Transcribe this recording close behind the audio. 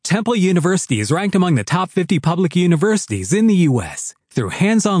Temple University is ranked among the top 50 public universities in the U.S. Through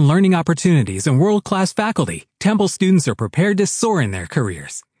hands-on learning opportunities and world-class faculty, Temple students are prepared to soar in their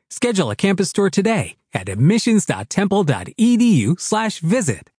careers. Schedule a campus tour today at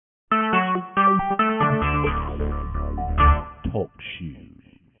admissions.temple.edu/visit. Talk shoes.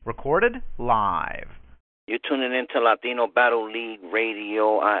 Recorded live. You're tuning into Latino Battle League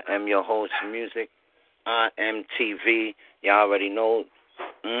Radio. I am your host, Music. I am TV. You already know.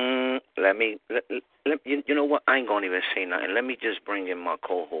 Let me. You know what? I ain't gonna even say nothing. Let me just bring in my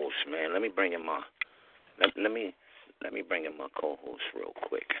co-host, man. Let me bring in my. Let me bring in my co-host real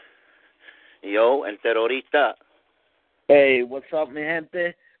quick. Yo, el terrorista. Hey, what's up, mi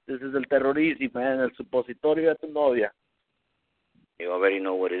gente? This is el terrorista, man. El supositorio de tu novia. You already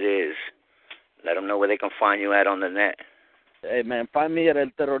know what it is. Let them know where they can find you at on the net. Hey, man, find me at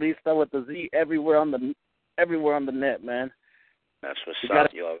El Terrorista with the Z everywhere on the net, man. That's what's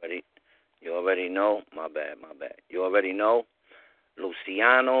up. You already know. My bad. You already know.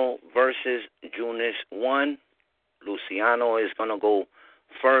 Luciano versus Junis 1. Luciano is going to go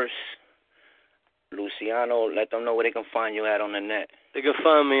first. Luciano, let them know where they can find you at on the net. They can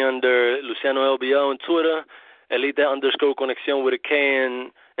find me under Luciano LBL on Twitter, Elite_Conexión with a K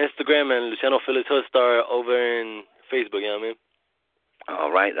in Instagram, and Luciano Phillips Hoodstar over in Facebook, you know what I mean?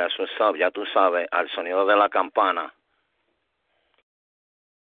 All right, that's what's up. Ya tú sabes, al sonido de la campana.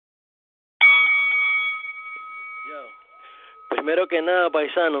 Yo, primero que nada,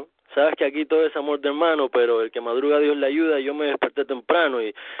 paisano, sabes que aquí todo es amor de hermano, pero el que madruga Dios le ayuda. Yo me desperté temprano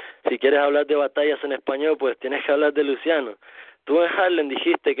y si quieres hablar de batallas en español, pues tienes que hablar de Luciano. Tú en Harlem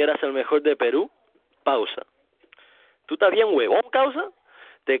dijiste que eras el mejor de Perú. Pausa. ¿Tú estás bien, huevón, causa?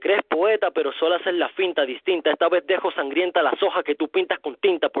 Te crees poeta, pero solo haces la finta distinta. Esta vez dejo sangrienta las hojas que tú pintas con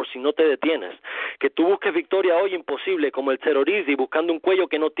tinta por si no te detienes. Que tú busques victoria hoy imposible, como el terrorista, buscando un cuello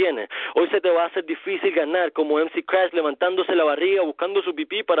que no tiene. Hoy se te va a hacer difícil ganar, como MC Crash levantándose la barriga, buscando su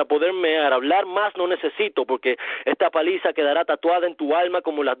pipí para poder mear. Hablar más no necesito, porque esta paliza quedará tatuada en tu alma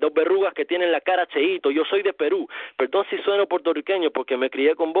como las dos verrugas que tienen la cara cheíto. Yo soy de Perú. Perdón si sueno puertorriqueño, porque me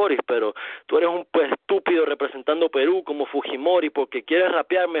crié con Boris, pero tú eres un estúpido representando Perú como Fujimori, porque quieres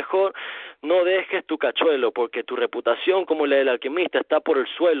rapear mejor. No dejes tu cachuelo, porque tu reputación como la del alquimista está por el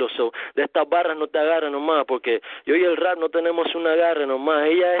suelo. So, de estas barras no te agarres nomás, porque yo y el rap no tenemos un agarre nomás.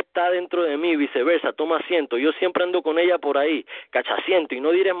 Ella está dentro de mí, viceversa, toma asiento. Yo siempre ando con ella por ahí, cachaciento, y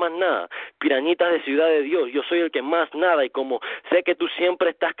no diré más nada. Pirañitas de Ciudad de Dios, yo soy el que más nada, y como sé que tú siempre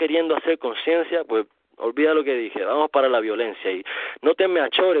estás queriendo hacer conciencia, pues olvida lo que dije, vamos para la violencia. Y no te me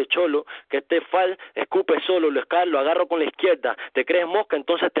achores, cholo, que este fal escupe solo, lo agarro con la izquierda. Te crees mosca,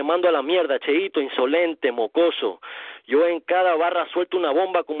 entonces te mando a la mierda, cheito, insolente, mocoso. Yo en cada barra suelto una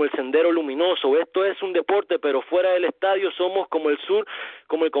bomba como el sendero luminoso. Esto es un deporte, pero fuera del estadio somos como el sur,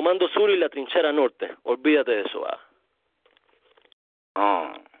 como el comando sur y la trinchera norte. Olvídate de eso,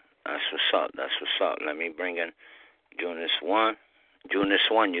 Oh, that's what's up. Let me bring in Junis 1. Junis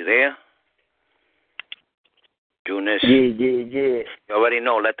 1, you there? Junis. Yeah. You already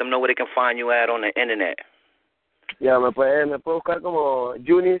know. Let them know where they can find you at on the internet. Ya, me puede buscar como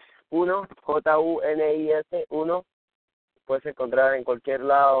Junis 1, Junis 1. Puedes encontrar en cualquier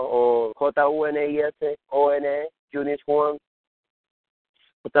lado, o JUNISONE, Junis 1.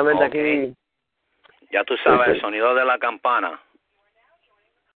 Justamente okay. Aquí. Ya tú sabes, el sonido de la campana.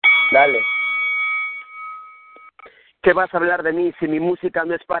 Dale. ¿Qué vas a hablar de mí si mi música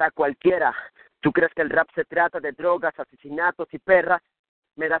no es para cualquiera? ¿Tú crees que el rap se trata de drogas, asesinatos y perras?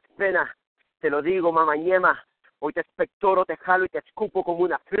 Me das pena, te lo digo, mamañema. Hoy te espectoro, te jalo y te escupo como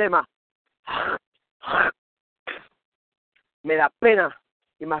una flema. Me da pena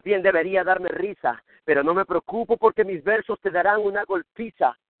y más bien debería darme risa, pero no me preocupo porque mis versos te darán una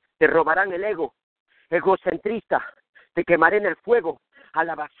golpiza. Te robarán el ego, egocentrista. Te quemaré en el fuego, a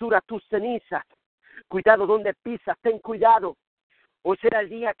la basura tus cenizas. Cuidado donde pisas, ten cuidado. Hoy será el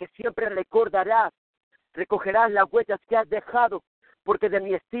día que siempre recordarás. Recogerás las huellas que has dejado, porque de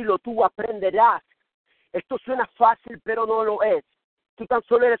mi estilo tú aprenderás. Esto suena fácil, pero no lo es. Tú tan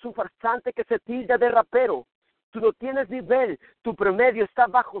solo eres un farsante que se tilda de rapero. Tú no tienes nivel, tu promedio está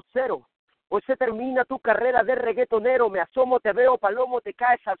bajo cero. Hoy se termina tu carrera de reggaetonero. Me asomo, te veo, palomo, te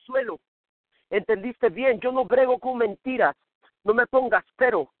caes al suelo. ¿Entendiste bien? Yo no brego con mentiras. No me pongas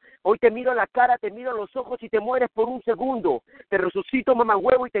pero. Hoy te miro a la cara, te miro a los ojos y te mueres por un segundo. Te resucito,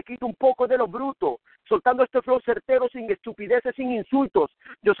 mamagüevo, y te quito un poco de lo bruto. Soltando este flow certero, sin estupideces, sin insultos.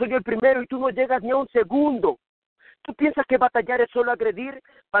 Yo soy el primero y tú no llegas ni a un segundo. ¿Tú piensas que batallar es solo agredir?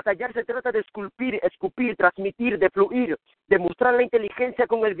 Batallar se trata de esculpir, escupir, transmitir, de fluir, demostrar la inteligencia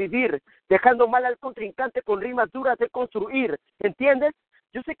con el vivir, dejando mal al contrincante con rimas duras de construir. ¿Entiendes?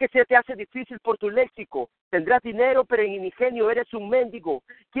 Yo sé que se te hace difícil por tu léxico. Tendrás dinero, pero en ingenio eres un mendigo.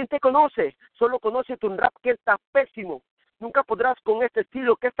 ¿Quién te conoce? Solo conoce tu rap que está pésimo. Nunca podrás con este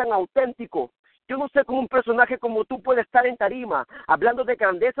estilo que es tan auténtico. Yo no sé cómo un personaje como tú puede estar en tarima, hablando de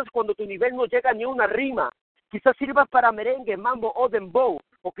grandezas cuando tu nivel no llega ni a una rima. Quizás sirvas para merengue, mambo o dembow,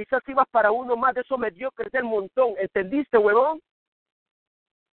 o quizás sirvas para uno más de esos mediocres del montón. ¿Entendiste, huevón?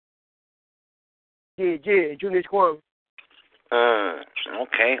 Junis Juan.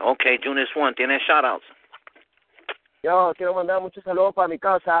 Okay, Junis Juan, ¿tienes shoutouts? Yo quiero mandar muchos saludos para mi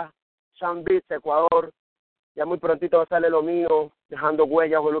casa, San Beach, Ecuador. Ya muy prontito va a salir lo mío, Dejando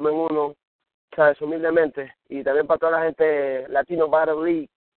Huellas, volumen 1, ¿sabes? Humildemente. Y también para toda la gente Latino Battle League.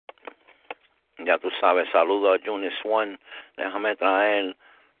 Ya tú sabes, saludo a Junis Juan. Déjame traer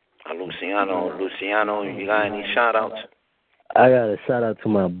a Luciano. Luciano, you got any shoutouts? I got a shout out to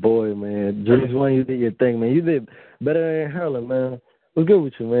my boy, man. Junis Juan, you did your thing, man. You did better than Harlem, man. What's good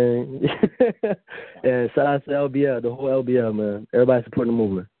with you, man? And shout out to LBL, the whole LBL, man. Everybody supporting the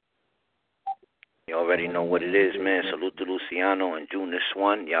movement. You already know what it is, man. Salute to Luciano and Junis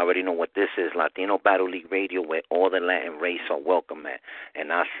Juan. You already know what this is, Latino Battle League Radio, where all the Latin race are welcome, man.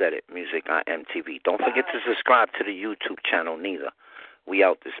 And I said it, music on MTV. Don't forget to subscribe to the YouTube channel, neither. We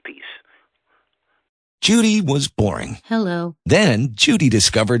out this piece. Judy was boring. Hello. Then Judy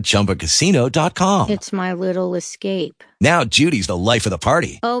discovered ChumbaCasino.com. It's my little escape. Now Judy's the life of the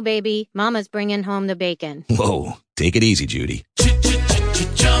party. Oh, baby, mama's bringing home the bacon. Whoa, take it easy, Judy.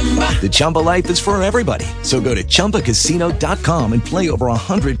 The Chumba life is for everybody. So go to ChumbaCasino.com and play over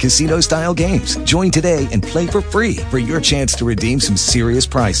 100 casino-style games. Join today and play for free for your chance to redeem some serious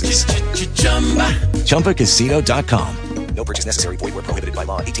prizes. ChumbaCasino.com. No purchase necessary. Void where prohibited by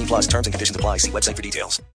law. 18+ terms and conditions apply. See website for details.